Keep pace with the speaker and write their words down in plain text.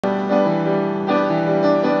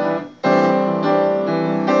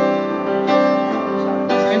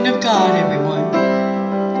of God, everyone.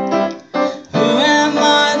 Who am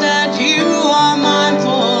I that you are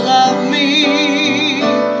mindful of me?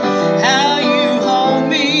 How you hold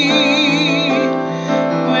me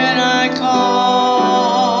when I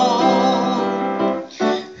call.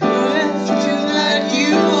 Who am you that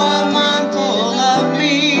you are mindful of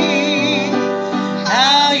me?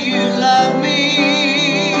 How you love me.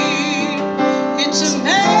 It's amazing.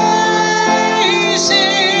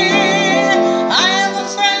 I am a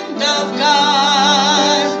friend of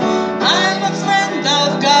God. I am a friend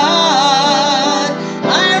of God.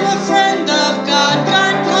 I am a friend of God.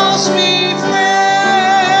 God calls me friend.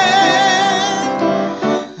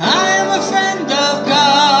 I am a friend of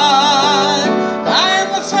God. I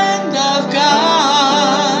am a friend of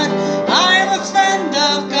God. I am a friend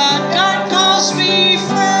of God. God calls me friend.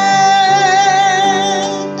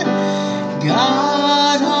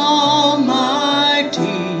 God Almighty,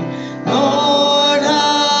 Lord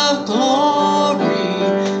of glory,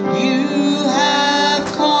 you have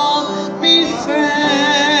called me friend.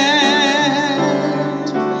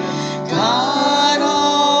 God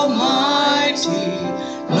Almighty,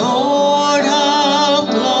 Lord of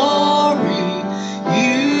glory,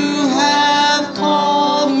 you have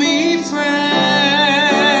called me friend.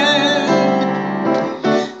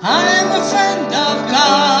 I am a friend of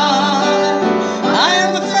God. I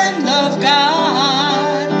am a friend of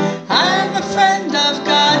God. I am a friend of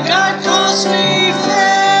God. God calls me friend.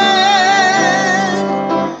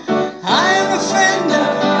 I am a friend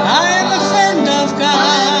of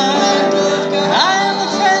God. I am a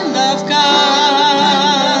friend of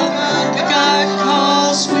God. God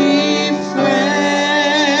calls me friend.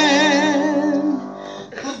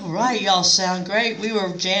 All right, y'all sound great. We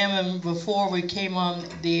were jamming before we came on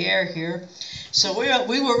the air here, so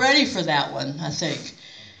we were ready for that one, I think.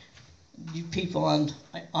 You people on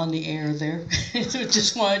the air there,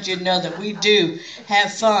 just wanted you to know that we do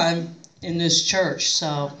have fun in this church.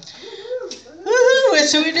 So, woohoo!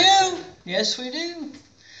 Yes, we do. Yes, we do.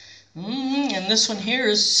 And this one here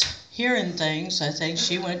is hearing things. I think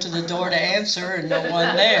she went to the door to answer, and no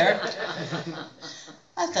one there.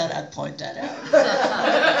 I thought I'd point that out.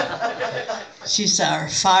 She's our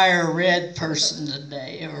fire red person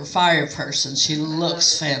today, or fire person. She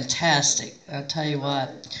looks fantastic. I'll tell you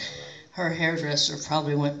what, her hairdresser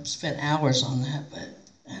probably spent hours on that, but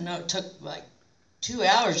I know it took like 2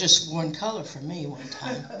 hours just for one color for me one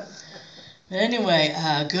time. But anyway,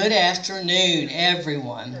 good afternoon,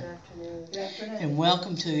 everyone. Good afternoon. Good afternoon. And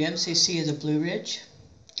welcome to MCC of the Blue Ridge.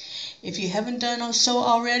 If you haven't done so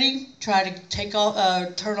already, try to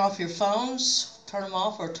turn off your phones, turn them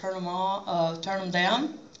off or turn them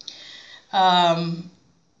down.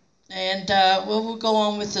 We'll go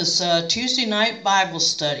on with this Tuesday night Bible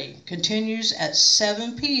study. Continues at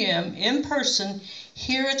 7 p.m. in person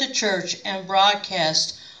here at the church and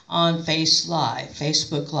broadcast on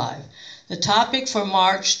Facebook Live. The topic for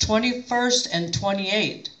March 21st and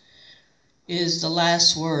 28th is the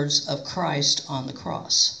last words of Christ on the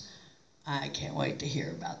cross. I can't wait to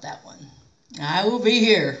hear about that one. I will be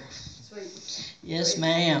here. Sweet. Yes,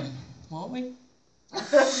 ma'am. Won't we? We'll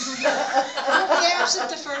be absent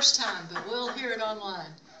the first time, but we'll hear it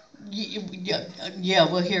online. Yeah,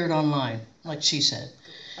 we'll hear it online, like she said.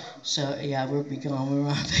 So, yeah, we'll be gone. We're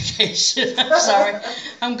on vacation. I'm sorry.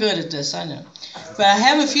 I'm good at this, I know. But I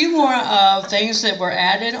have a few more things that were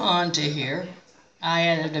added on to here. I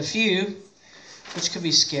added a few, which could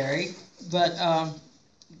be scary. But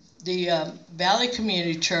the Valley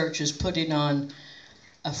Community Church is putting on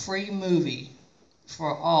a free movie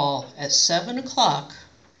for all at 7 o'clock.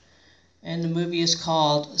 And the movie is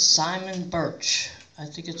called Simon Birch. I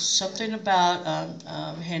think it's something about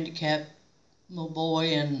a handicapped little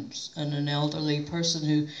boy and an elderly person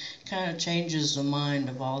who kind of changes the mind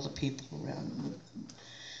of all the people around them.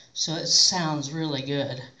 So it sounds really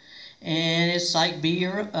good. And it's like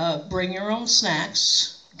bring your own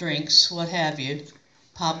snacks, drinks, what have you,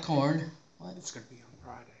 popcorn. What? It's going to be on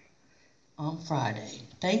Friday. On Friday.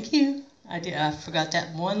 Thank you. I forgot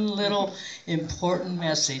that one little important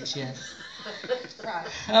message. Yeah. Right.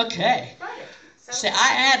 Okay. See,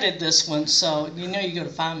 I added this one, so you know you're going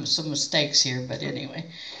to find some mistakes here, but anyway.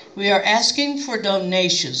 We are asking for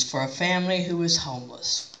donations for a family who is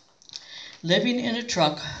homeless. Living in a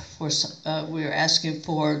truck, we are asking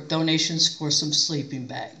for donations for some sleeping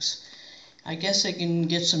bags. I guess they can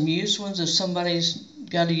get some used ones if somebody's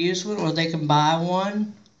got a used one, or they can buy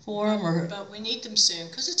one for them. But we need them soon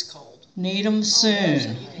because it's cold. Need them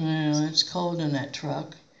soon. Yeah, it's cold in that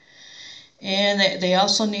truck. And they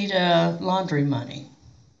also need laundry money.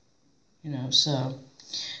 So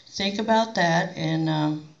think about that. And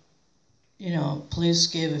please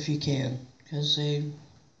give if you can, because they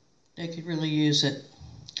could really use it.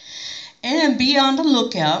 And be on the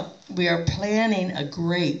lookout. We are planning a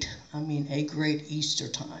great Easter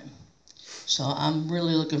time. So I'm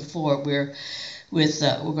really looking forward. We're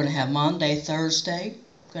going to have Monday, Thursday.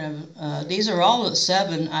 These are all at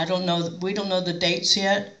 7. We don't know the dates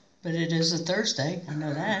yet, but it is a Thursday. I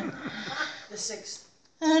know that. The 6th.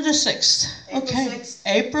 The 6th. Okay. April 6th.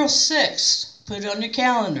 April 6th. Put it on your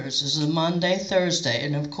calendars. This is a Monday, Thursday.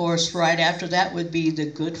 And of course, right after that would be the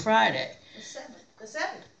Good Friday. The 7th. The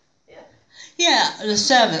 7th. Yeah. Yeah, the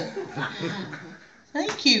 7th.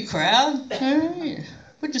 Thank you, crowd. All right.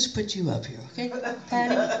 We'll just put you up here, okay,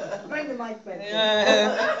 Patty? Bring the mic back.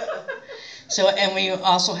 So, and we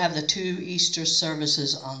also have the 2 Easter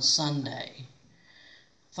services on Sunday,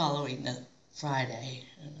 following the Friday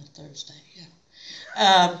and the Thursday.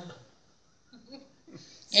 Yeah.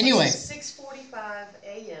 Anyway. 6:45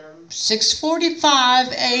 a.m.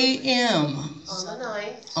 6:45 a.m. on the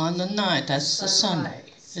 9th. On the 9th. That's the Sunday.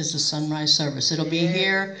 Is the sunrise service. It'll be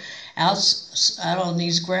here out on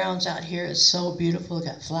these grounds out here. It's so beautiful. It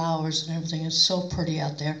got flowers and everything. It's so pretty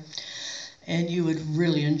out there. And you would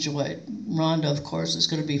really enjoy it. Rhonda, of course, is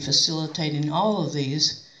going to be facilitating all of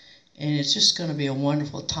these. And it's just going to be a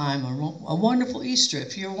wonderful time, a wonderful Easter.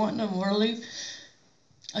 If you're wanting to really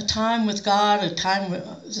a time with God, a time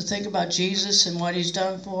to think about Jesus and what He's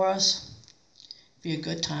done for us, be a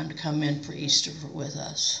good time to come in for Easter with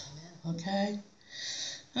us. Okay?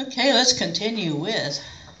 Okay, let's continue with,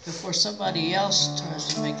 before somebody else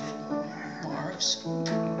tries to make marks,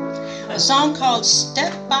 a song called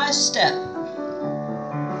Step by Step.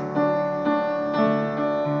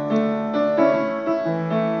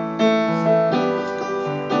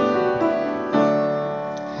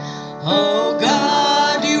 Oh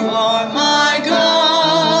God, you are my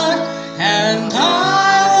God, and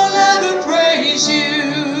I will ever praise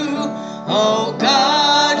you. Oh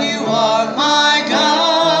God, you are my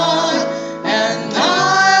God, and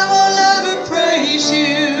I will ever praise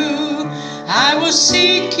you. I will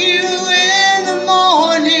seek you in the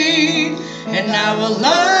morning, and I will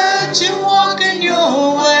learn to walk in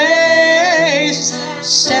your ways.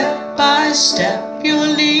 Step by step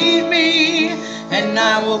you'll lead me, and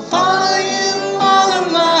I will follow you all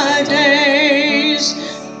of my days.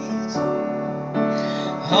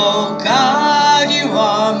 Oh God, you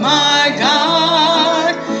are my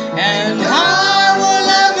God, and I will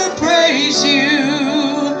ever praise you.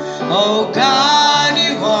 Oh God,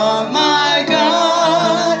 you are my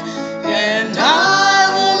God, and I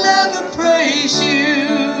will ever praise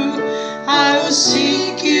you. I will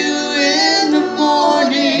seek you in the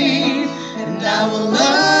morning, and I will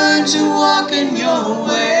learn to walk in your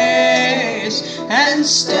ways. And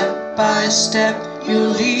step by step you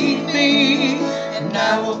lead me, and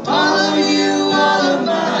I will follow you all of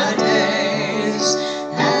my days.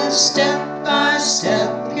 And step by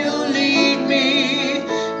step you lead me,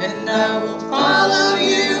 and I will follow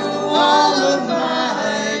you all of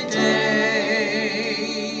my days.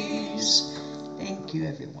 Thank you,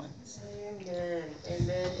 everyone. Amen.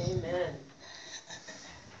 Amen. Amen.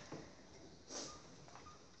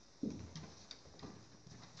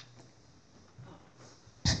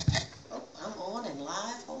 Oh, I'm on and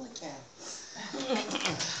live. Holy cow.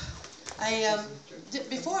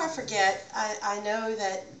 Before I forget, I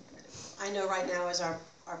know right now is our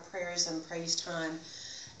prayers and praise time.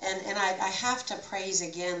 And I have to praise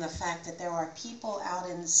again the fact that there are people out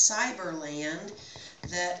in cyberland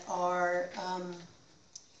that are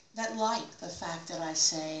that like the fact that I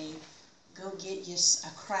say, go get you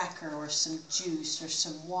a cracker or some juice or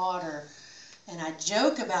some water. And I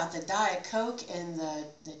joke about the Diet Coke and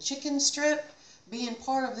the chicken strip being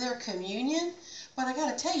part of their communion, but I got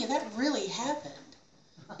to tell you, that really happened.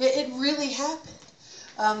 It really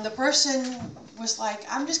happened. The person was like,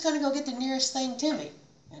 I'm just going to go get the nearest thing to me.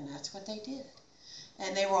 And that's what they did.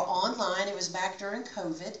 And they were online. It was back during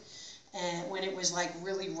COVID, and when it was like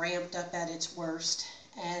really ramped up at its worst.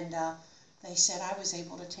 And they said I was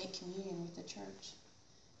able to take communion with the church.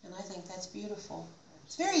 And I think that's beautiful.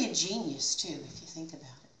 It's very ingenious, too, if you think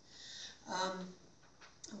about it.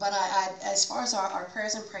 But as far as our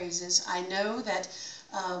prayers and praises, I know that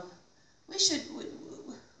we should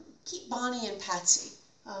keep Bonnie and Patsy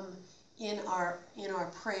in our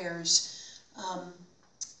prayers.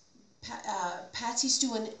 Patsy's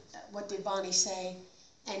doing, what did Bonnie say?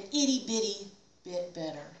 An itty-bitty bit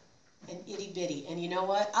better. An itty-bitty. And you know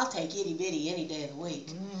what? I'll take itty-bitty any day of the week.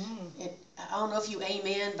 Mm-hmm. I don't know if you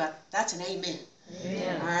amen, but that's an amen.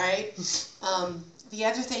 Amen. All right? The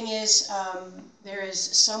other thing is, there is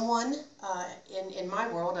someone in my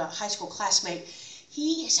world, a high school classmate.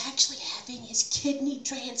 He is actually having his kidney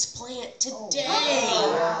transplant today.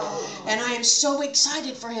 Oh, And I am so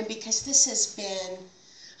excited for him because this has been,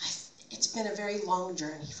 it's been a very long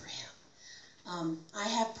journey for him. I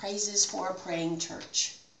have praises for a praying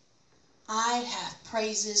church. I have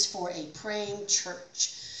praises for a praying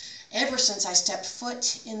church. Ever since I stepped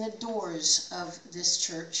foot in the doors of this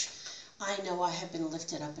church, I know I have been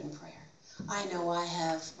lifted up in prayer. I know I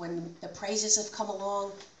have, when the praises have come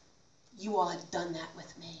along, you all have done that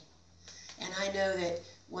with me. And I know that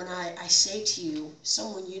when I say to you,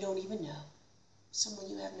 someone you don't even know, someone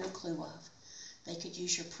you have no clue of, they could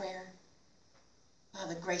use your prayer. By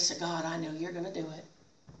the grace of God, I know you're going to do it.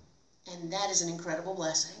 And that is an incredible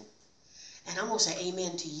blessing. And I'm going to say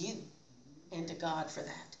amen to you and to God for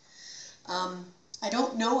that. I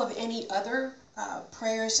don't know of any other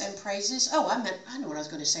prayers and praises. Oh, I know what I was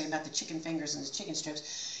going to say about the chicken fingers and the chicken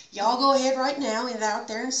strips. Y'all go ahead right now and out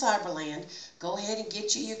there in Cyberland, go ahead and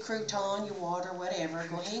get you your crouton, your water, whatever.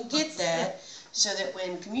 Go ahead and get that so that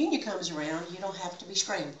when communion comes around, you don't have to be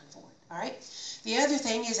scrambling for it. All right? The other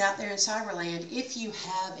thing is out there in Cyberland, if you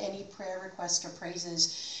have any prayer requests or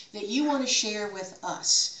praises that you want to share with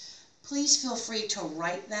us, please feel free to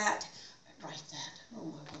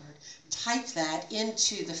type that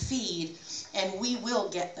into the feed, and we will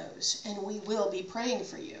get those, and we will be praying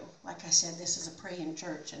for you. Like I said, this is a praying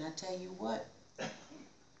church, and I tell you what, I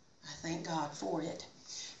thank God for it.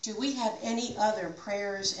 Do we have any other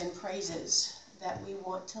prayers and praises that we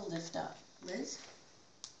want to lift up? Liz?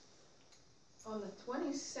 On the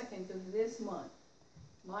 22nd of this month,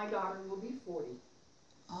 my daughter will be 40.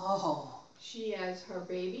 Oh. She has her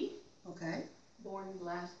baby, Okay. born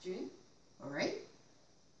last June. All right.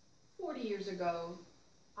 40 years ago,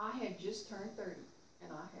 I had just turned 30,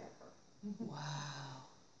 and I had her. Wow.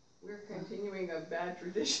 We're continuing a bad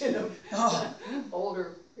tradition of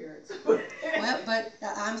older parents. Well, but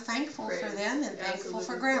I'm thankful for them and thankful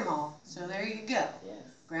for Absolutely. Grandma. So there you go. Yes.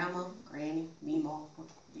 Grandma, Granny, Meemaw.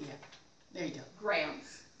 Yeah. There you go.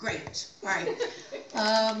 Grams. Great. All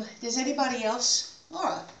right. Does anybody else?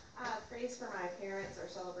 Laura. Praise for my parents are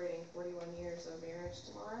celebrating 41 years of marriage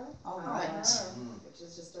tomorrow. All right. Which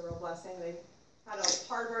is just a real blessing. They've had a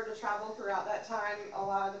hard road to travel throughout that time, a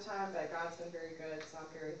lot of the time, but God's been very good, so I'm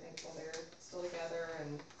very thankful they're still together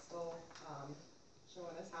and still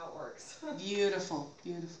showing us how it works. Beautiful,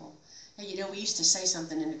 beautiful. Hey, you know, we used to say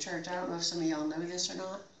something in the church. I don't know if some of y'all know this or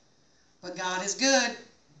not, but God is good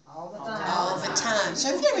all the time. all the time.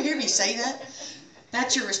 So if you ever hear me say that,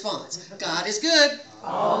 that's your response. God is good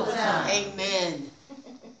All the time. Amen.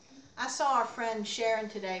 I saw our friend Sharon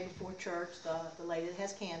today before church, the lady that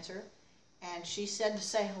has cancer, and she said to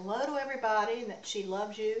say hello to everybody and that she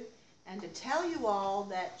loves you, and to tell you all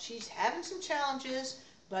that she's having some challenges,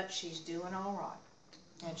 but she's doing all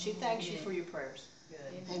right. And she thanks you for your prayers.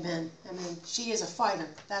 Good. Amen. I mean, she is a fighter,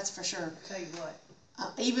 that's for sure. I'll tell you what.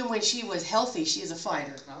 Even when she was healthy, she is a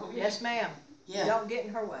fighter. Oh, Yes, ma'am. Yeah. Don't get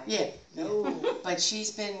in her way. Yeah. No. But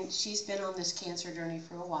she's been on this cancer journey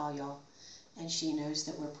for a while, y'all, and she knows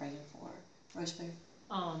that we're praying for her. Rosemary?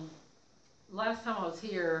 Last time I was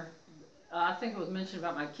here, I think it was mentioned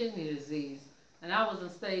about my kidney disease, and I was in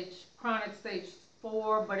chronic stage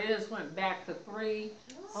 4, but it just went back to 3.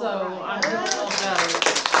 So I'm doing a little better.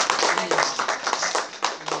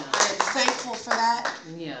 I am thankful for that.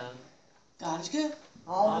 Yeah. God is good.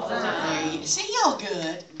 All the All the time. There you, see, y'all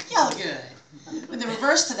good. Y'all good. But the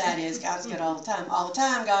reverse to that is God is good all the time. All the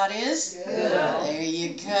time, God is Good. There you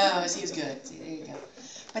go. See, he's good. See, there you go.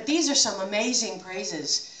 But these are some amazing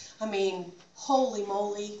praises. I mean, holy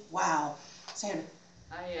moly, wow. Sandra.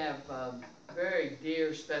 I have a very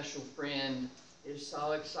dear special friend is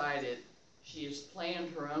so excited. She has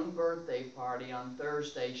planned her own birthday party on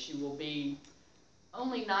Thursday. She will be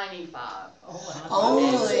only 95.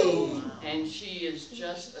 Only. And she is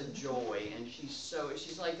just a joy. And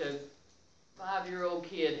she's like a 5-year-old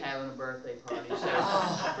kid having a birthday party. So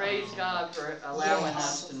praise God for allowing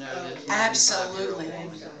us to know this. Absolutely.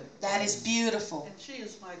 95-year-old. That is beautiful. And she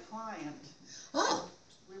is my client. Oh,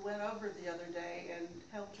 We went over the other day and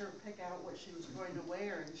helped her pick out what she was going to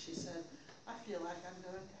wear, and she said, I feel like I'm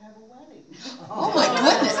going to have a wedding. oh my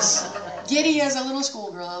goodness. Giddy as a little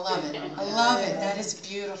schoolgirl. I love it. I love it. That is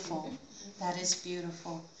beautiful. That is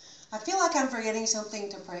beautiful. I feel like I'm forgetting something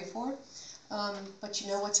to pray for. But you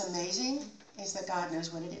know what's amazing is that God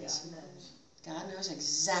knows what it is. God knows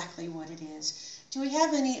exactly what it is. Do we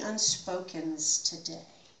have any unspokens today?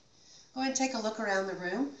 Go ahead and take a look around the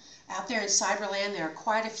room. Out there in Cyberland, there are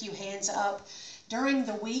quite a few hands up. During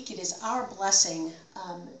the week, it is our blessing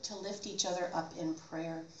to lift each other up in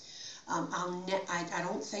prayer. I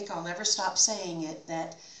don't think I'll ever stop saying it,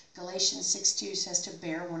 that Galatians 6:2 says to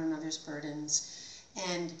bear one another's burdens.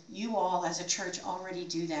 And you all as a church already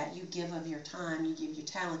do that. You give of your time, you give your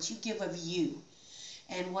talents, you give of you.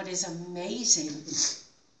 And what is amazing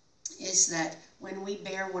is that when we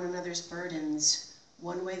bear one another's burdens,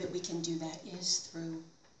 one way that we can do that is through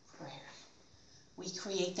prayer. We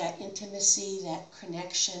create that intimacy, that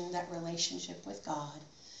connection, that relationship with God.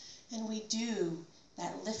 And we do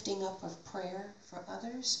that lifting up of prayer for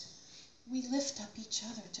others. We lift up each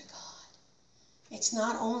other to God. It's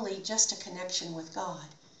not only just a connection with God.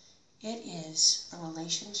 It is a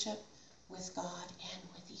relationship with God and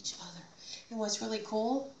with each other. And what's really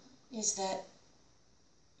cool is that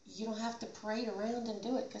you don't have to parade around and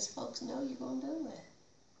do it because folks know you're going to do it.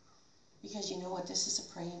 Because you know what? This is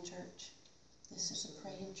a praying church. This is a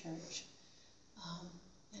praying church.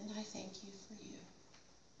 And I thank you for you.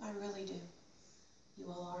 I really do. You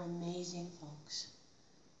all are amazing folks.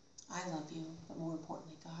 I love you, but more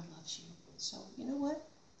importantly, God loves you. So, you know what?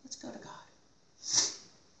 Let's go to God.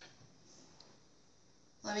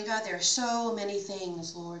 Loving God, there are so many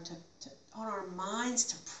things, Lord, on our minds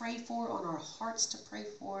to pray for, on our hearts to pray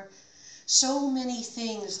for. So many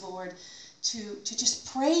things, Lord, to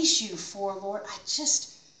just praise you for, Lord.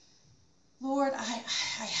 Lord, I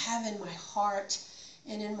have in my heart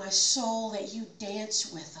and in my soul that you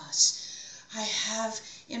dance with us. I have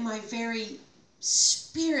in my very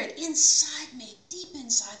spirit inside me, deep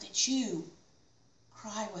inside, that you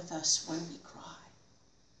cry with us when we cry.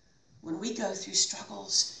 When we go through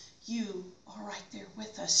struggles, you are right there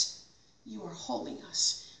with us. You are holding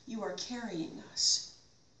us. You are carrying us.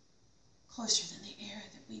 Closer than the air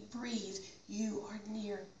that we breathe, you are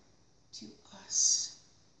near to us.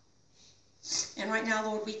 And right now,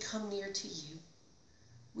 Lord, we come near to you.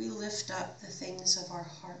 We lift up the things of our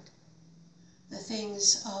heart, the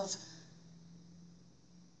things of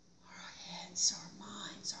our heads, our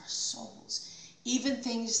minds, our souls, even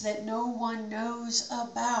things that no one knows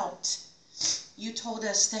about. You told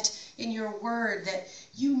us that in your word that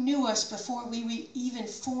you knew us before we were even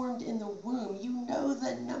formed in the womb. You know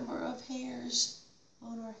the number of hairs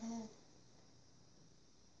on our head.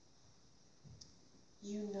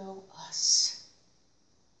 You know us.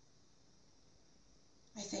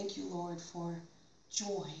 I thank you, Lord, for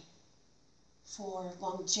joy, for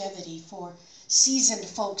longevity, for seasoned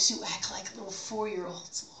folks who act like little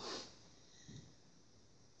 4-year-olds, Lord,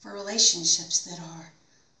 for relationships that are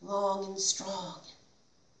long and strong,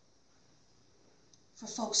 for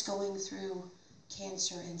folks going through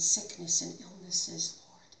cancer and sickness and illnesses,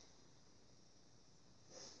 Lord.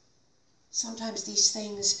 Sometimes these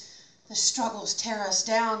things, the struggles tear us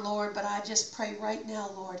down, Lord, but I just pray right now,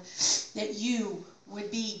 Lord, that you would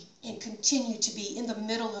be and continue to be in the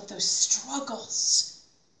middle of those struggles.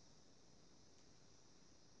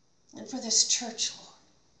 And for this church, Lord,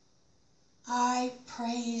 I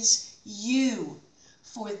praise you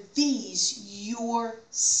for these, your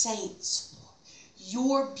saints, Lord,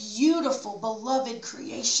 your beautiful, beloved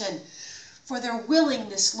creation, for their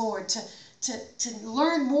willingness, Lord, to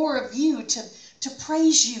learn more of you, to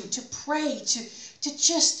praise you, to pray, to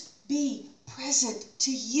just be present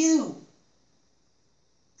to you.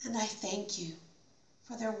 And I thank you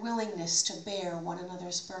for their willingness to bear one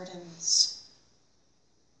another's burdens.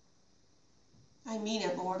 I mean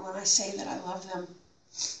it, Lord, when I say that I love them.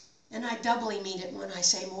 And I doubly mean it when I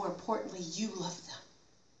say, more importantly, you love them.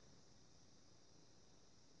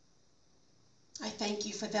 I thank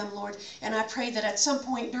you for them, Lord. And I pray that at some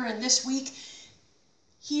point during this week,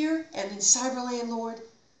 here and in Cyberland, Lord,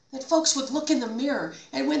 that folks would look in the mirror.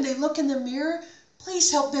 And when they look in the mirror, please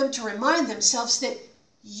help them to remind themselves that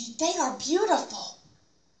they are beautiful,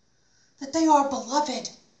 that they are beloved,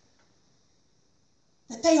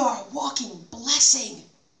 that they are a walking blessing.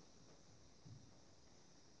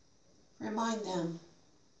 Remind them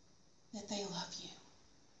that they love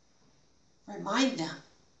you. Remind them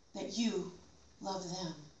that you love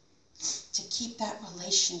them, to keep that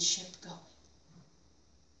relationship going.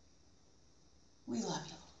 We love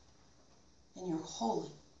you, Lord. In your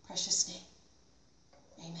holy, precious name.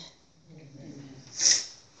 Amen. Amen.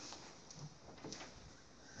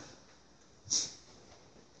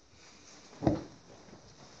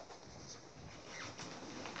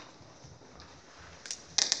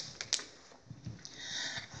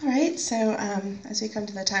 All right, so as we come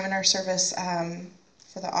to the time in our service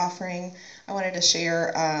for the offering, I wanted to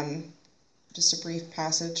share just a brief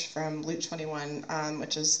passage from Luke 21,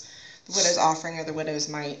 which is the widow's offering or the widow's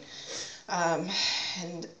mite.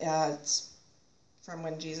 It's from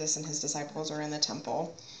when Jesus and his disciples are in the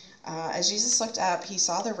temple. As Jesus looked up, he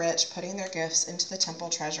saw the rich putting their gifts into the temple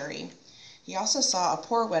treasury. He also saw a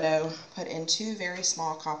poor widow put in 2 very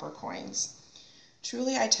small copper coins.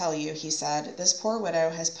 "Truly I tell you," he said, "this poor widow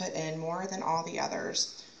has put in more than all the others.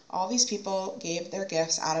 All these people gave their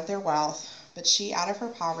gifts out of their wealth, but she out of her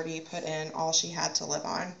poverty put in all she had to live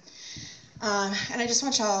on." And I just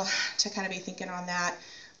want y'all to kind of be thinking on that.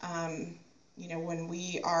 When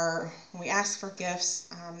we ask for gifts,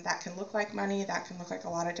 that can look like money, that can look like a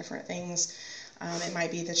lot of different things. It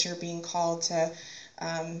might be that you're being called to,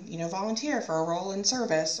 volunteer for a role in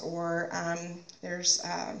service, or there's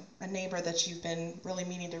a neighbor that you've been really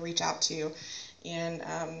meaning to reach out to, and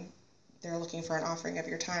they're looking for an offering of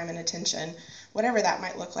your time and attention. Whatever that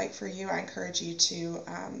might look like for you, I encourage you to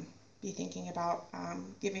be thinking about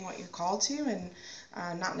giving what you're called to, and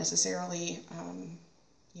not necessarily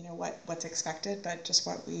what's expected, but just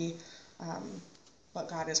what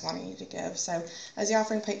God is wanting you to give. So as the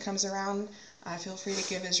offering plate comes around, feel free to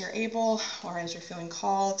give as you're able, or as you're feeling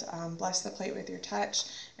called. Bless the plate with your touch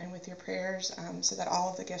and with your prayers, so that all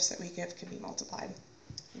of the gifts that we give can be multiplied.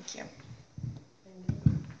 Thank you.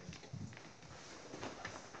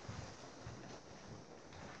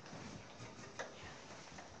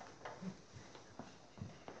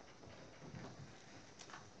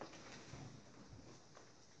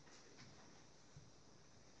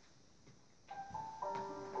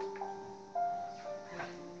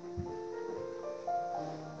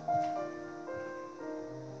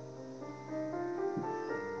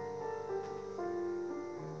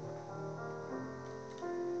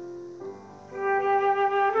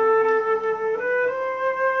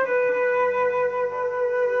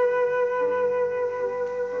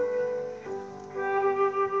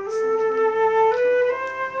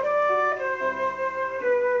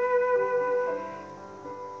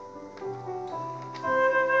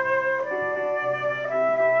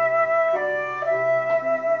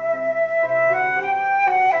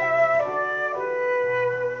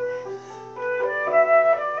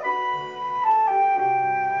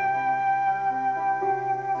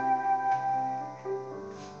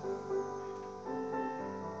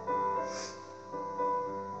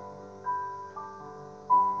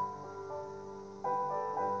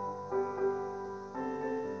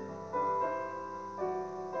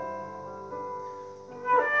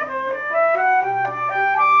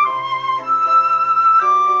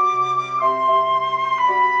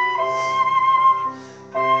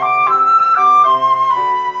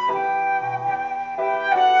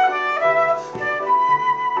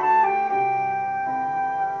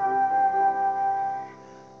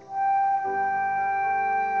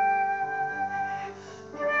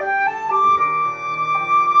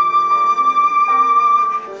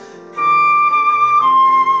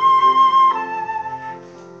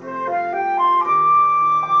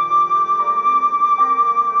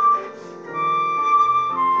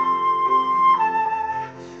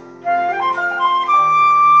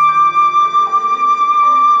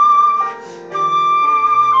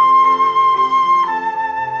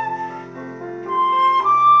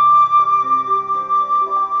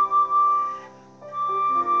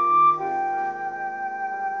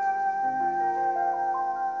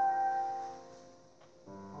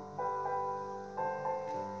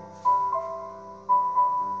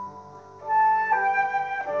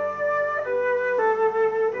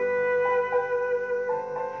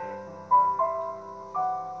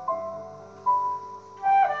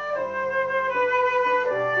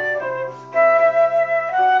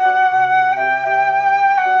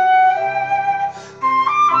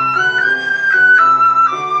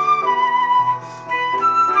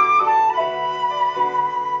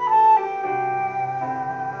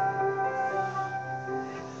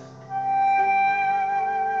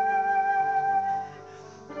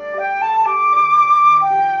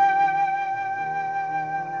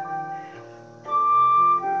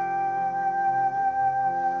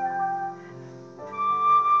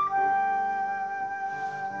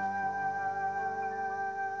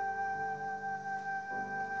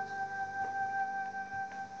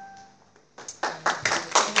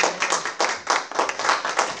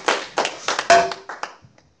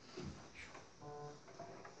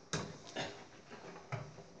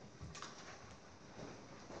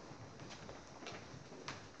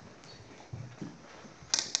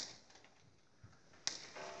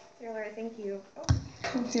 Dear Lord, thank you.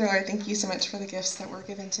 Dear Lord, thank you so much for the gifts that were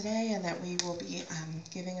given today and that we will be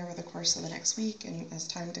giving over the course of the next week and as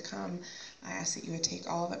time to come. I ask that you would take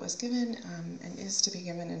all that was given and is to be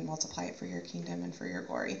given and multiply it for your kingdom and for your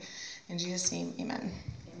glory. In Jesus' name, amen.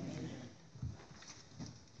 Amen.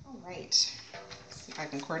 All right. Let's see if I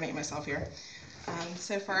can coordinate myself here.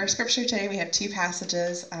 So for our scripture today, we have two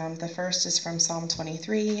passages. The first is from Psalm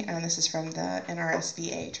 23, and this is from the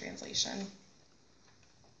NRSVA translation.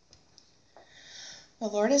 The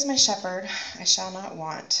Lord is my shepherd, I shall not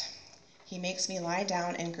want. He makes me lie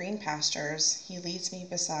down in green pastures. He leads me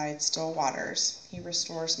beside still waters. He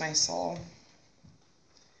restores my soul.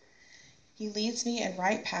 He leads me in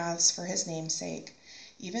right paths for his name's sake.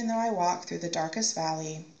 Even though I walk through the darkest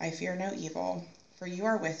valley, I fear no evil, for you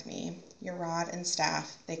are with me. Your rod and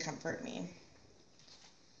staff, they comfort me.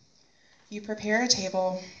 You prepare a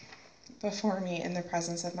table before me in the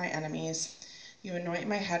presence of my enemies. You anoint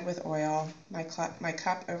my head with oil. My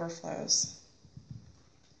cup overflows.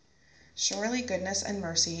 Surely goodness and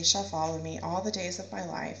mercy shall follow me all the days of my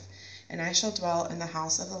life, and I shall dwell in the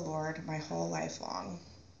house of the Lord my whole life long.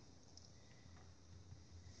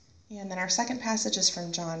 And then our second passage is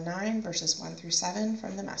from John 9, verses 1 through 7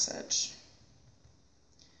 from the Message.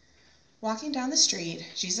 Walking down the street,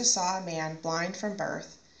 Jesus saw a man blind from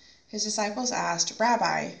birth. His disciples asked,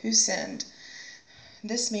 "Rabbi, who sinned,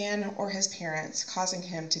 this man or his parents, causing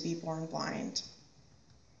him to be born blind?"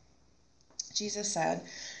 Jesus said,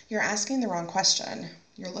 "You're asking the wrong question.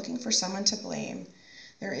 You're looking for someone to blame.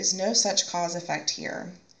 There is no such cause-effect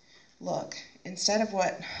here. Look instead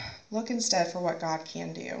for what God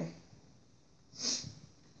can do."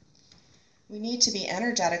 We need to be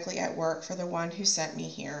energetically at work for the one who sent me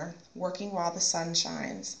here, working while the sun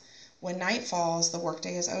shines. When night falls, the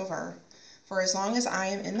workday is over. For as long as I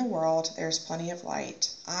am in the world, there is plenty of light.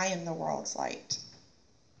 I am the world's light.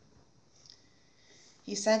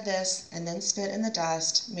 He said this, and then spit in the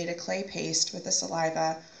dust, made a clay paste with the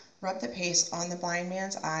saliva, rubbed the paste on the blind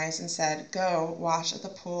man's eyes, and said, "Go, wash at the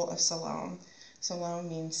pool of Siloam." Siloam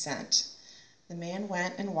means sent. The man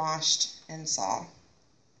went and washed and saw.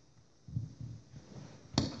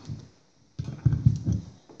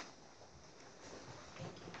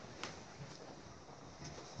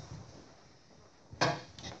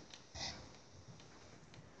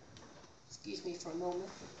 Excuse me for a moment.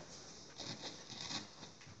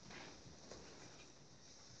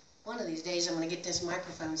 One of these days I'm going to get this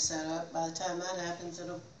microphone set up. By the time that happens,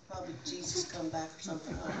 it'll probably Jesus come back or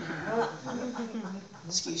something.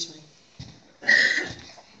 Excuse me.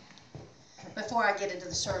 Before I get into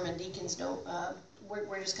the sermon, deacons,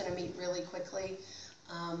 we're just going to meet really quickly,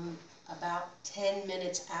 about 10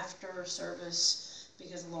 minutes after service,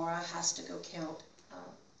 because Laura has to go count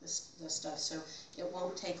this stuff. So it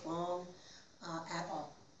won't take long at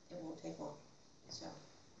all. It won't take long. So,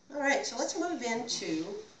 all right. So let's move into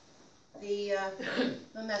the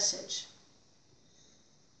message.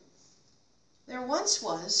 There once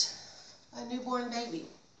was a newborn baby,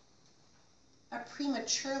 a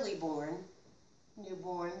prematurely born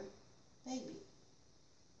newborn baby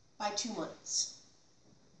by 2 months.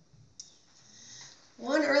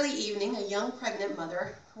 One early evening, a young pregnant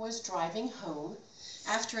mother was driving home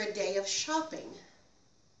after a day of shopping.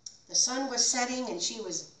 The sun was setting and she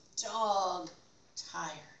was dog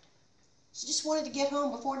tired. She just wanted to get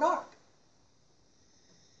home before dark.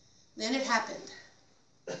 Then it happened.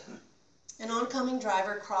 An oncoming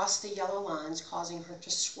driver crossed the yellow lines, causing her to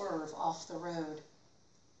swerve off the road.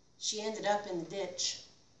 She ended up in the ditch.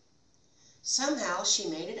 Somehow she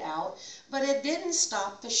made it out, but it didn't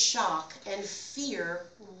stop the shock and fear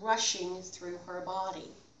rushing through her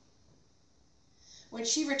body. When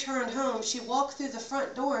she returned home, she walked through the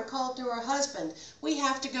front door and called to her husband, "We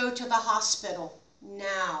have to go to the hospital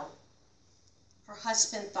now." Her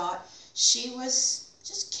husband thought she was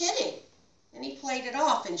just kidding, and he played it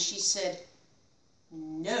off, and she said,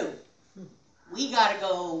 "No, we gotta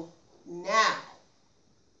go now."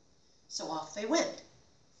 So off they went.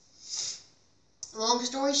 Long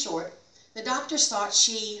story short, the doctors thought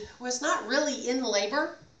she was not really in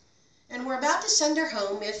labor and were about to send her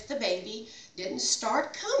home if the baby didn't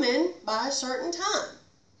start coming by a certain time.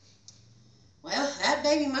 Well, that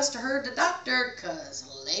baby must have heard the doctor, 'cause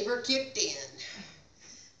labor kicked in.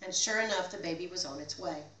 And sure enough, the baby was on its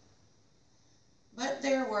way. But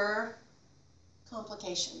there were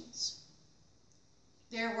complications.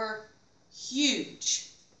 There were huge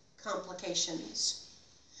complications.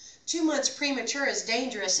 2 months premature is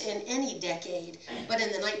dangerous in any decade, but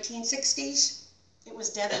in the 1960s, it was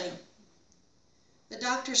deadly. The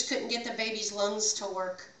doctors couldn't get the baby's lungs to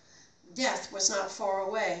work. Death was not far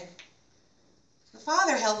away. The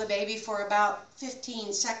father held the baby for about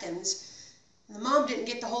 15 seconds, and the mom didn't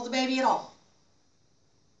get to hold the baby at all.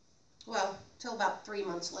 Well, till about 3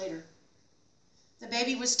 months later. The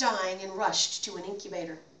baby was dying and rushed to an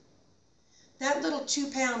incubator. That little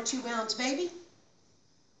 2-pound, 2-ounce baby?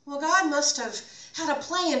 Well, God must have had a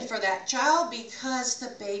plan for that child, because the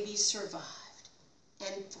baby survived.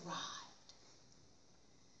 and thrived.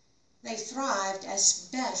 They thrived as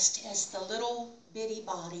best as the little bitty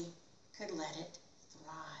body could let it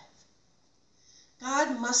thrive.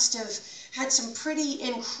 God must have had some pretty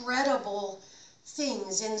incredible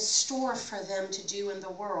things in store for them to do in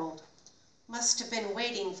the world. Must have been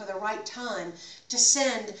waiting for the right time to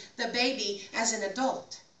send the baby as an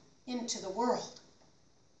adult into the world.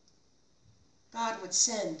 God would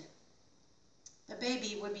send. The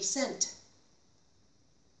baby would be sent.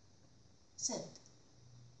 Sent.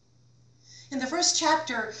 In the first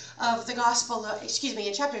chapter of the Gospel,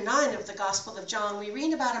 in chapter 9 of the Gospel of John, we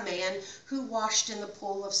read about a man who washed in the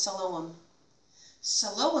pool of Siloam.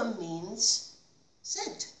 Siloam means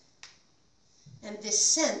sent. And this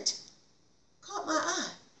scent caught my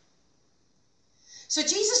eye. So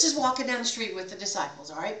Jesus is walking down the street with the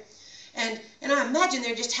disciples, all right? And I imagine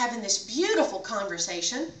they're just having this beautiful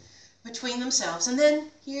conversation between themselves. And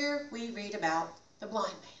then here we read about the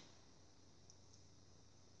blind man.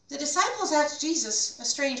 The disciples asked Jesus a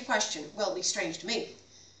strange question. Well, at least strange to me.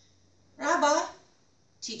 Rabbi,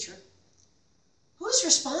 teacher, who's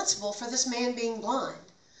responsible for this man being blind?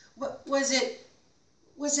 Was it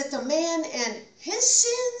the man and his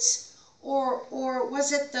sins? Or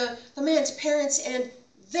was it the man's parents and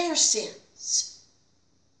their sins?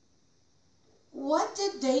 What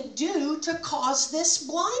did they do to cause this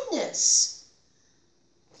blindness?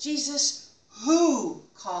 Jesus, who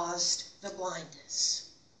caused the blindness?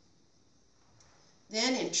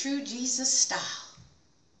 Then in true Jesus style,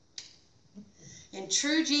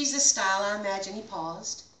 I imagine he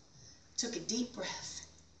paused, took a deep breath,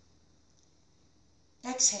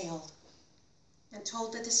 exhaled, and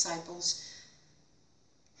told the disciples,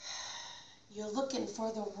 you're looking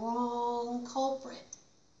for the wrong culprit.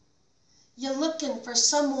 You're looking for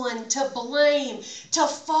someone to blame, to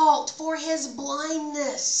fault for his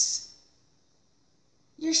blindness.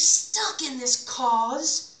 You're stuck in this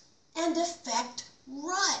cause and effect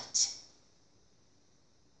rut.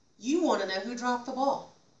 You want to know who dropped the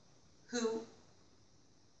ball.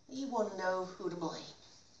 You want to know who to blame.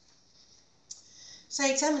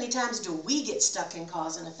 Saints, how many times do we get stuck in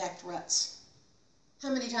cause and effect ruts? How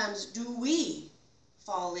many times do we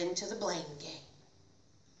fall into the blame game?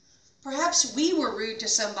 Perhaps we were rude to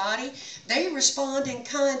somebody, they respond in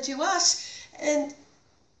kind to us, and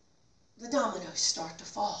the dominoes start to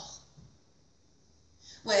fall.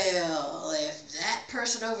 Well, if that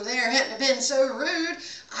person over there hadn't have been so rude,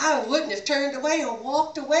 I wouldn't have turned away and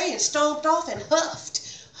walked away and stomped off and huffed.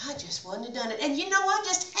 I just wouldn't have done it. And you know, I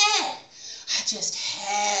just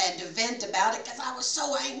had to vent about it because I was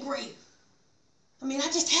so angry. I mean, I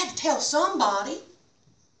just had to tell somebody.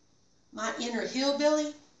 My inner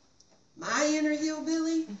hillbilly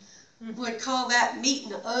would call that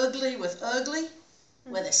meeting ugly with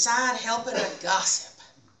a side helping of gossip.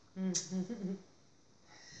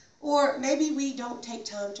 Or maybe we don't take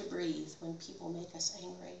time to breathe when people make us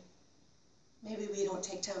angry. Maybe we don't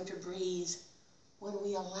take time to breathe when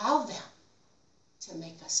we allow them to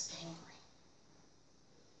make us angry.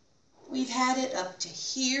 We've had it up to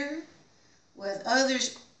here with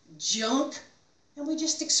others' junk, and we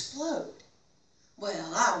just explode.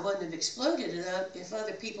 Well, I wouldn't have exploded it up if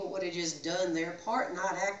other people would have just done their part and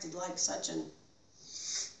not acted like such an...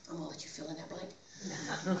 I'm going to let you fill in that blank.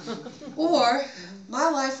 Or, my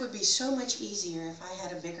life would be so much easier if I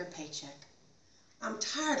had a bigger paycheck. I'm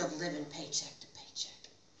tired of living paycheck to paycheck.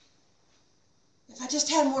 If I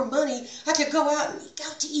just had more money, I could go out and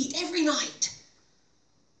out to eat every night.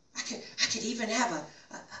 I could even have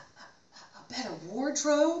a better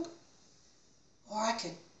wardrobe. Or I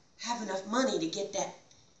could have enough money to get that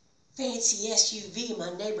fancy SUV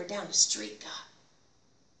my neighbor down the street got.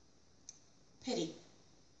 Pity,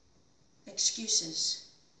 excuses,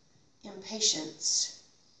 impatience,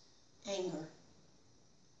 anger,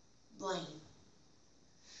 blame.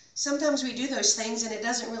 Sometimes we do those things and it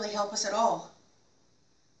doesn't really help us at all.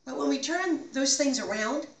 But when we turn those things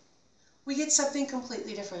around, we get something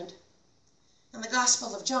completely different. And the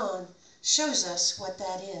Gospel of John shows us what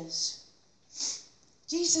that is.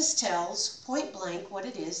 Jesus tells point blank what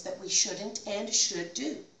it is that we shouldn't and should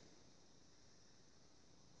do.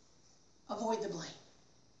 Avoid the blame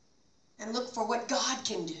and look for what God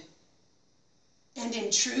can do. And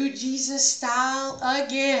in true Jesus style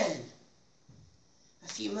again, a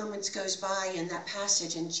few moments goes by in that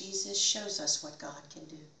passage and Jesus shows us what God can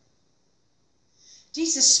do.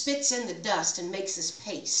 Jesus spits in the dust and makes this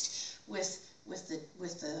paste with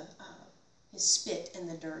his spit in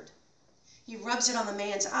the dirt. He rubs it on the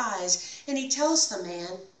man's eyes, and he tells the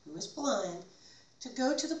man, who is blind, to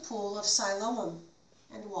go to the pool of Siloam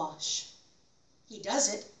and wash. He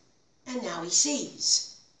does it, and now he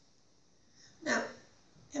sees. Now,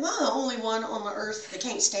 am I the only one on the earth that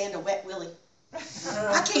can't stand a wet willy?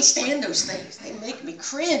 I can't stand those things. They make me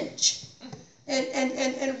cringe.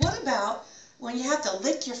 And what about when you have to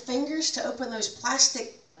lick your fingers to open those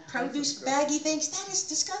plastic produce baggy things? That is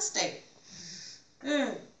disgusting.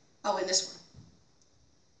 Oh, and this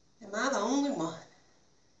one. Am I the only one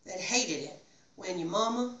that hated it when your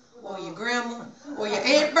mama or your grandma or your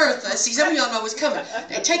Aunt Bertha, see, some of y'all know what's coming,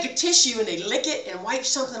 they take a tissue and they lick it and wipe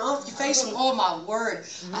something off your face, and oh my word,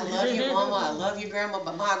 I love you mama, I love you grandma,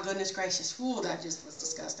 but my goodness gracious, whew, that just was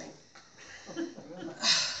disgusting.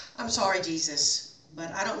 I'm sorry, Jesus,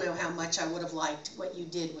 but I don't know how much I would have liked what you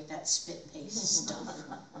did with that spit paste stuff.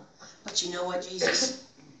 But you know what, Jesus?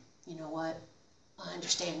 You know what? I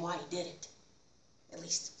understand why he did it. At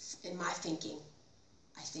least in my thinking,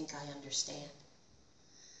 I think I understand.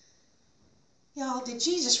 Y'all, did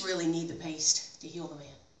Jesus really need the paste to heal the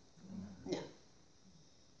man? No.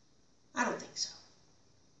 I don't think so.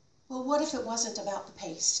 Well, what if it wasn't about the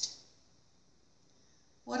paste?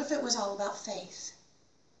 What if it was all about faith?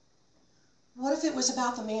 What if it was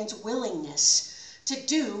about the man's willingness to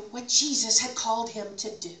do what Jesus had called him to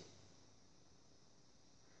do?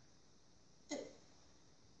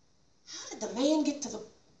 How did the man get to the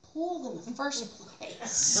pool in the first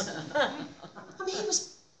place? I mean,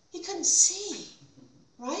 he couldn't see,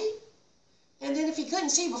 right? And then if he couldn't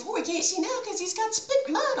see before, he can't see now because he's got spit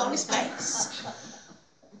mud on his face.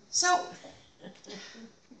 So,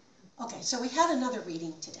 okay, so we had another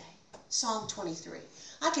reading today, Psalm 23.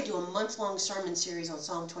 I could do a month-long sermon series on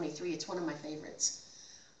Psalm 23. It's one of my favorites.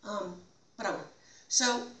 But I won't.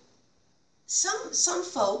 So, some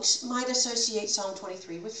folks might associate Psalm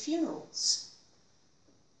 23 with funerals.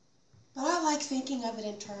 But I like thinking of it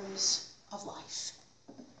in terms of life.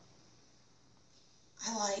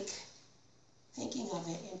 I like thinking of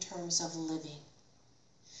it in terms of living.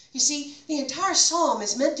 You see, the entire psalm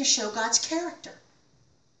is meant to show God's character.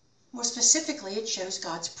 More specifically, it shows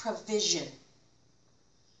God's provision.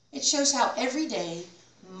 It shows how everyday,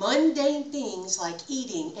 mundane things like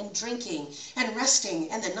eating and drinking and resting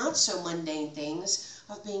and the not so mundane things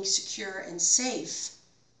of being secure and safe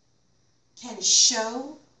can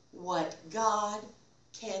show what God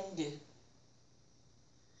can do.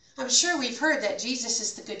 I'm sure we've heard that Jesus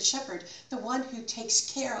is the Good Shepherd, the one who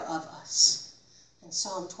takes care of us. And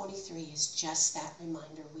Psalm 23 is just that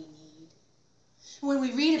reminder we need. When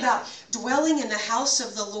we read about dwelling in the house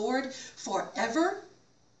of the Lord forever,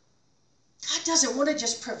 God doesn't want to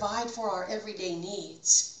just provide for our everyday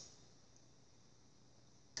needs.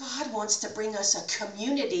 God wants to bring us a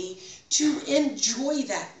community to enjoy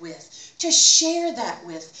that with, to share that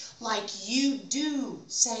with, like you do,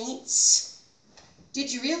 saints.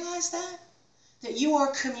 Did you realize that? That you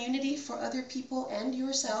are community for other people and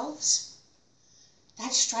yourselves?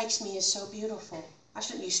 That strikes me as so beautiful. I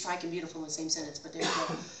shouldn't use strike and beautiful in the same sentence, but there you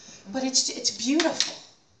go. But it's beautiful.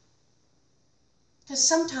 Because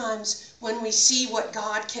sometimes when we see what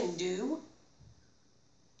God can do,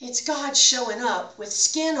 it's God showing up with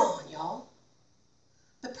skin on, y'all.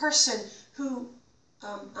 The person who,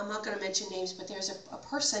 I'm not going to mention names, but there's a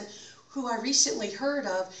person who I recently heard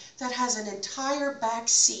of that has an entire back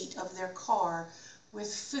seat of their car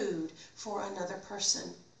with food for another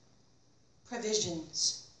person.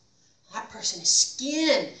 Provisions. That person is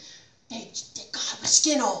skin. They God with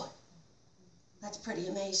skin on. That's pretty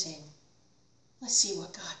amazing. Let's see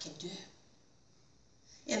what God can do.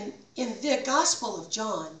 In the Gospel of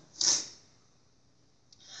John,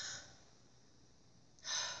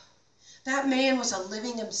 that man was a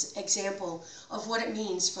living example of what it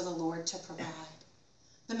means for the Lord to provide.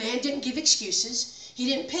 The man didn't give excuses. He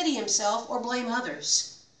didn't pity himself or blame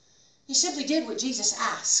others. He simply did what Jesus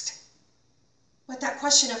asked. But that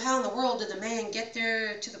question of how in the world did the man get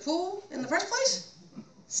there to the pool in the first place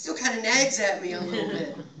still kind of nags at me a little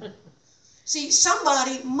bit. See,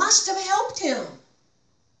 somebody must have helped him.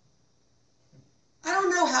 I don't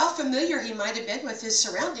know how familiar he might have been with his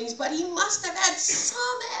surroundings, but he must have had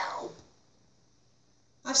some help.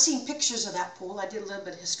 I've seen pictures of that pool. I did a little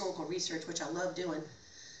bit of historical research, which I love doing.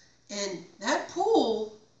 And that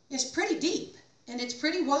pool is pretty deep, and it's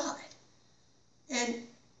pretty wide. And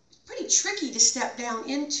it's pretty tricky to step down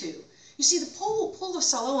into. You see, the pool of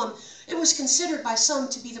Siloam, it was considered by some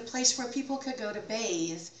to be the place where people could go to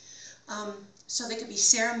bathe, so they could be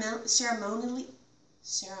ceremonially,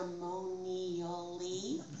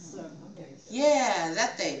 yeah,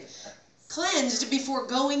 that thing, cleansed before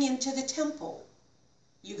going into the temple.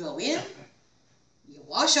 You go in, you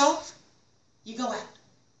wash off, you go out.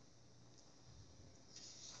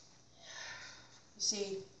 You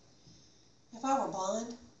see, if I were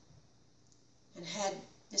blind, and had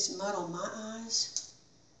this mud on my eyes,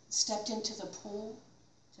 stepped into the pool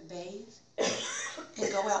to bathe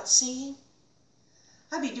and go out singing,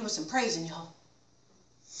 I'd be doing some praising, y'all.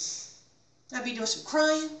 I'd be doing some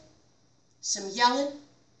crying, some yelling.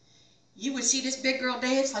 You would see this big girl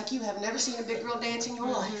dance like you have never seen a big girl dance in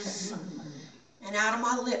your life. And out of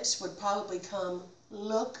my lips would probably come,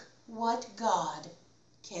 look what God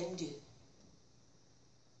can do.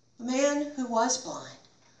 The man who was blind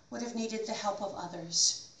would have needed the help of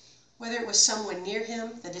others, whether it was someone near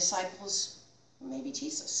him, the disciples, or maybe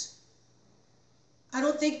Jesus. I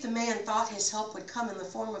don't think the man thought his help would come in the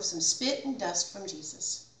form of some spit and dust from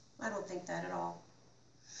Jesus. I don't think that at all.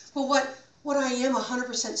 But what I am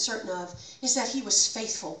 100% certain of is that he was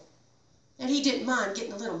faithful, and he didn't mind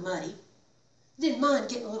getting a little muddy. He didn't mind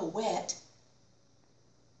getting a little wet.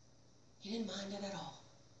 He didn't mind it at all.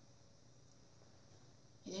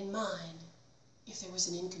 He didn't mind if there was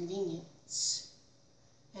an inconvenience.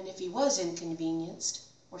 And if he was inconvenienced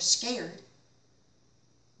or scared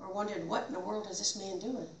or wondered, what in the world is this man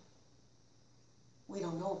doing? We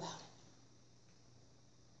don't know about it.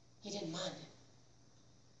 He didn't mind it.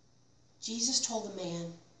 Jesus told the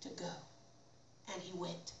man to go, and he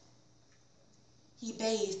went. He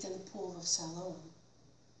bathed in the pool of Siloam,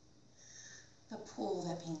 the pool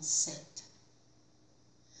that means sent.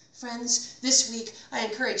 Friends, this week I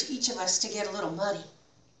encourage each of us to get a little muddy,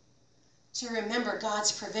 to remember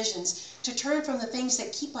God's provisions, to turn from the things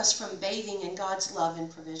that keep us from bathing in God's love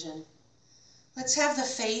and provision. Let's have the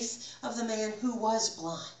faith of the man who was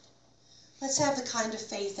blind. Let's have the kind of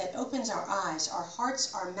faith that opens our eyes, our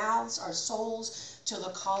hearts, our mouths, our souls to the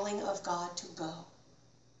calling of God to go.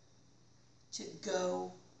 To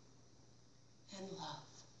go and love.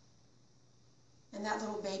 And that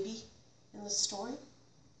little baby in the story,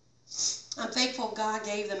 I'm thankful God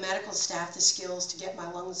gave the medical staff the skills to get my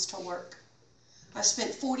lungs to work. I've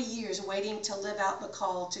spent 40 years waiting to live out the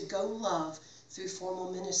call to go love through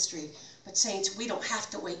formal ministry. But saints, we don't have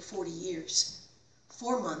to wait 40 years,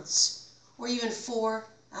 4 months, or even 4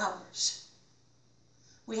 hours.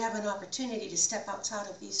 We have an opportunity to step outside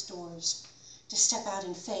of these doors, to step out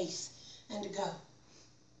in faith and to go.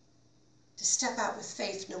 To step out with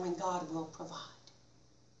faith knowing God will provide.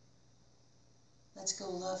 Let's go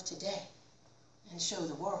love today and show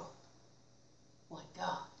the world what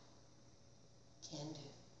God can do.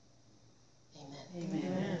 Amen.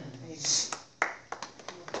 Amen. Amen.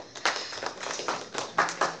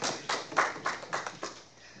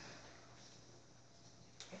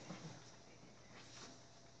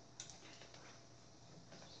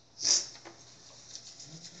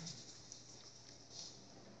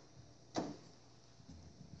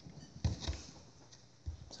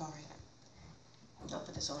 Sorry. I'll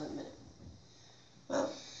put this on in a minute.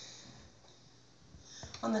 Well,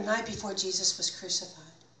 on the night before Jesus was crucified,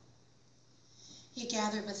 he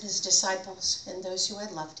gathered with his disciples and those who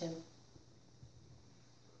had loved him,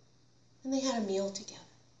 and they had a meal together.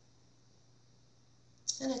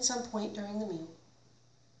 And at some point during the meal,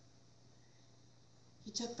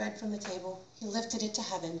 he took bread from the table, he lifted it to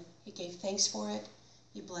heaven, he gave thanks for it,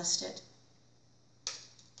 he blessed it,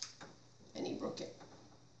 and he broke it.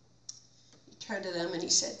 He turned to them and he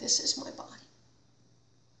said, "This is my body,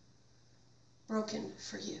 broken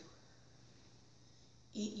for you.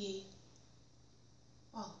 Eat ye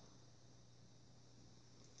all."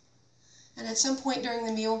 And at some point during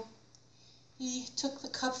the meal, he took the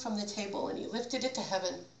cup from the table and he lifted it to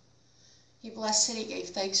heaven. He blessed it, he gave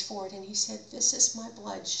thanks for it, and he said, "This is my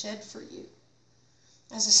blood shed for you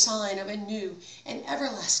as a sign of a new and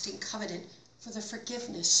everlasting covenant for the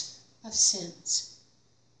forgiveness of sins.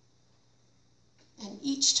 And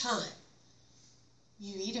each time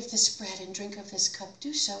you eat of this bread and drink of this cup,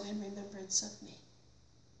 do so in remembrance of me."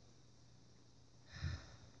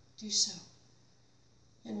 Do so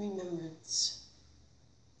in remembrance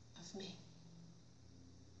of me.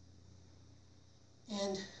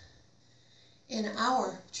 And in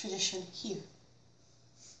our tradition here,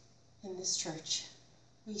 in this church,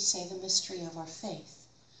 we say the mystery of our faith,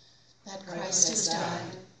 that Christ has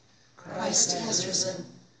died, Christ has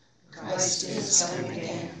risen, Christ is coming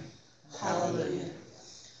again. Hallelujah.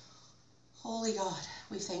 Holy God,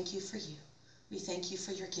 we thank you for you. We thank you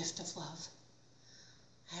for your gift of love.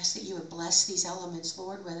 I ask that you would bless these elements,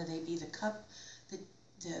 Lord, whether they be the cup,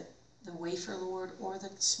 the wafer, Lord, or the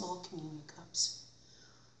small communion cups.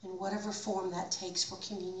 In whatever form that takes for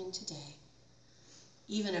communion today,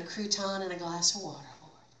 even a crouton and a glass of water,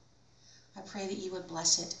 Lord. I pray that you would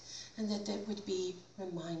bless it and that there would be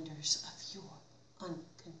reminders of your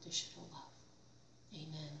unconditional love.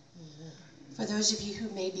 Amen. For those of you who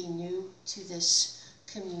may be new to this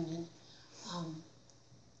communion,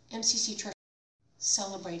 MCC Church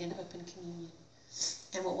celebrate an open communion.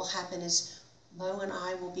 And what will happen is Mo and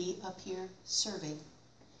I will be up here serving.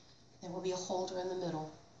 There will be a holder in the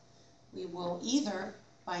middle. We will either,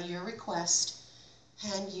 by your request,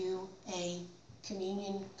 hand you a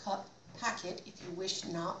communion cup packet if you wish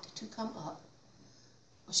not to come up,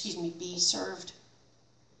 be served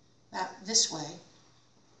this way,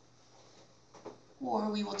 or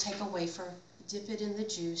we will take a wafer, dip it in the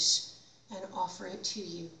juice, and offer it to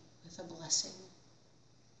you with a blessing.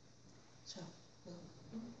 So,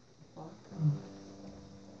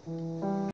 Laura?